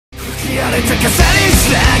やれた風に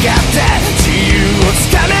つながって自由を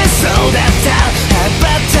つかめそうだった羽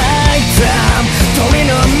ばたいた鳥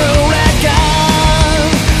の群れが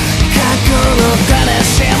過去の悲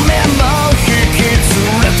しみも引き連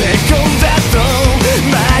れてくんだと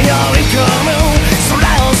迷い込む空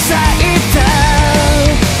を咲いた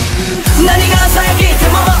何が遮って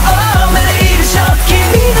も目でいいでしょ君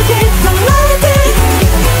だけ捉えて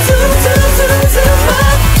ズンズンズンズ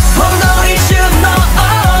ンほんの一瞬の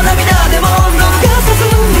涙でも逃さず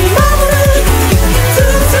見守るズン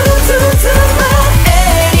ズンズンズン絵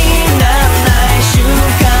にならない瞬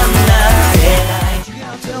間なんてな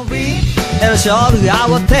いエルショル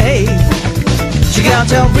慌て違っ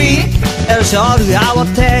てみエルショル慌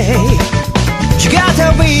て違って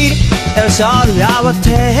みエルショル慌て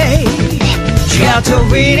違って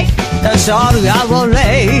みエルショル慌れ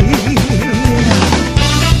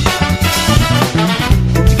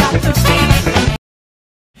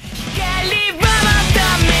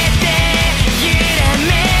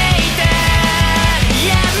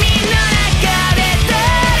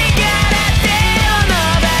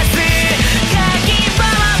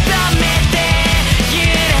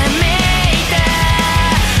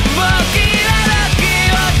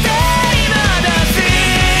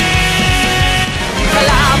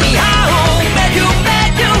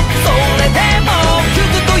それでも傷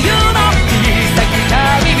というの小さき旅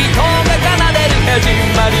人が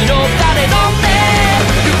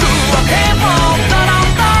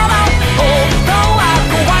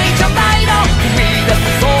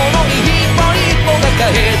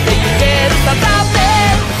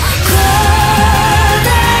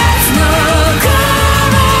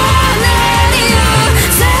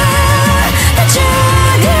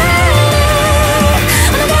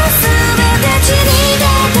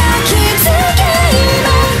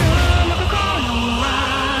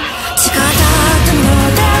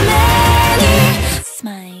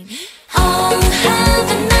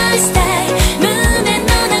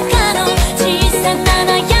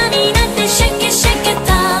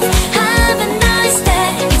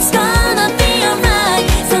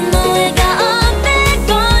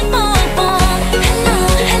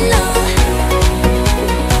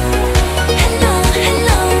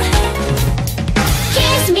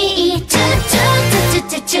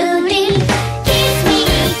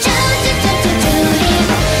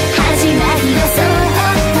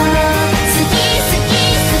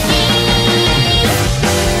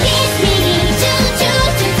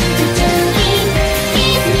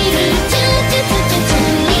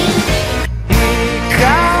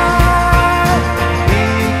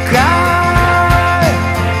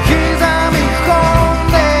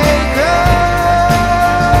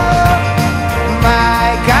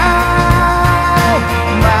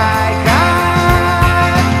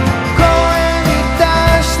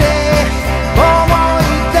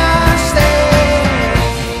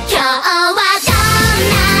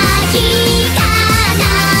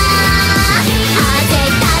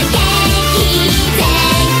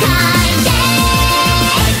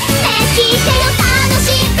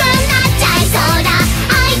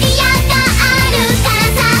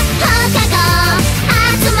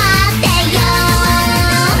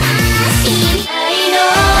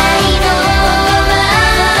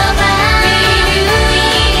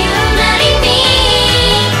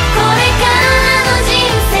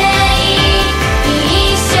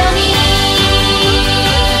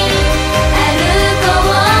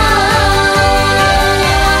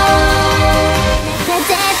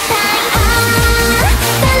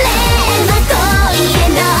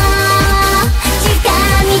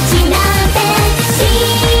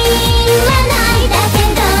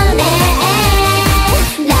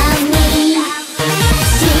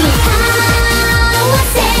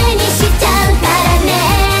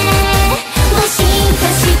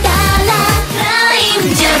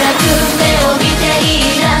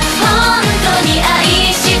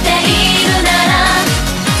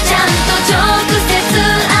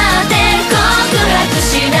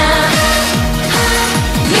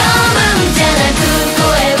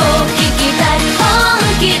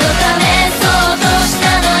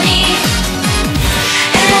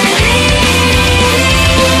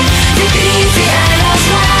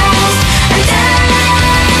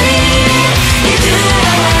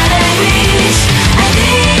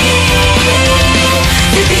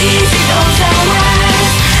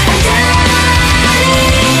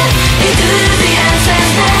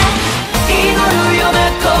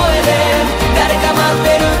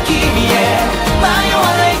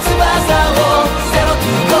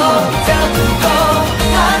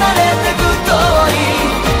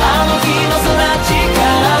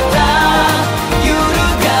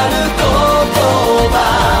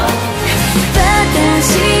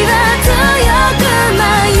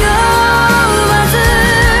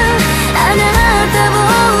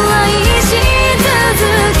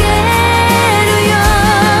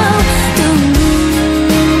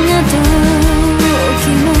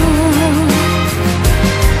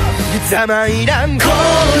まいらんこの世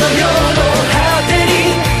の果てに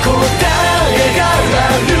答えがあ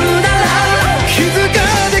るなら傷が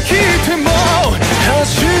できても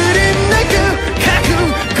走り抜く覚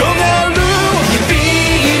悟がある日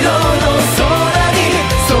々の空に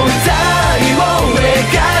存在を描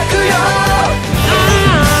くよ、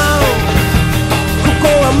ここ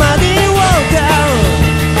はマディウォーター、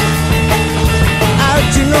あっ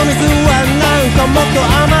ちの水はなんかもっと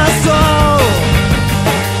甘そう、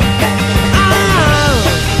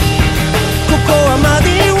ここはマデ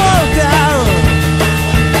ィウォーター、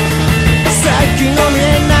先の見え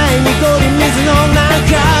ない緑水の中、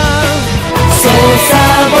そうさ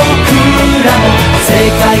僕らも世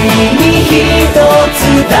界に一つ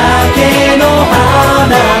だけの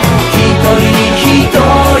花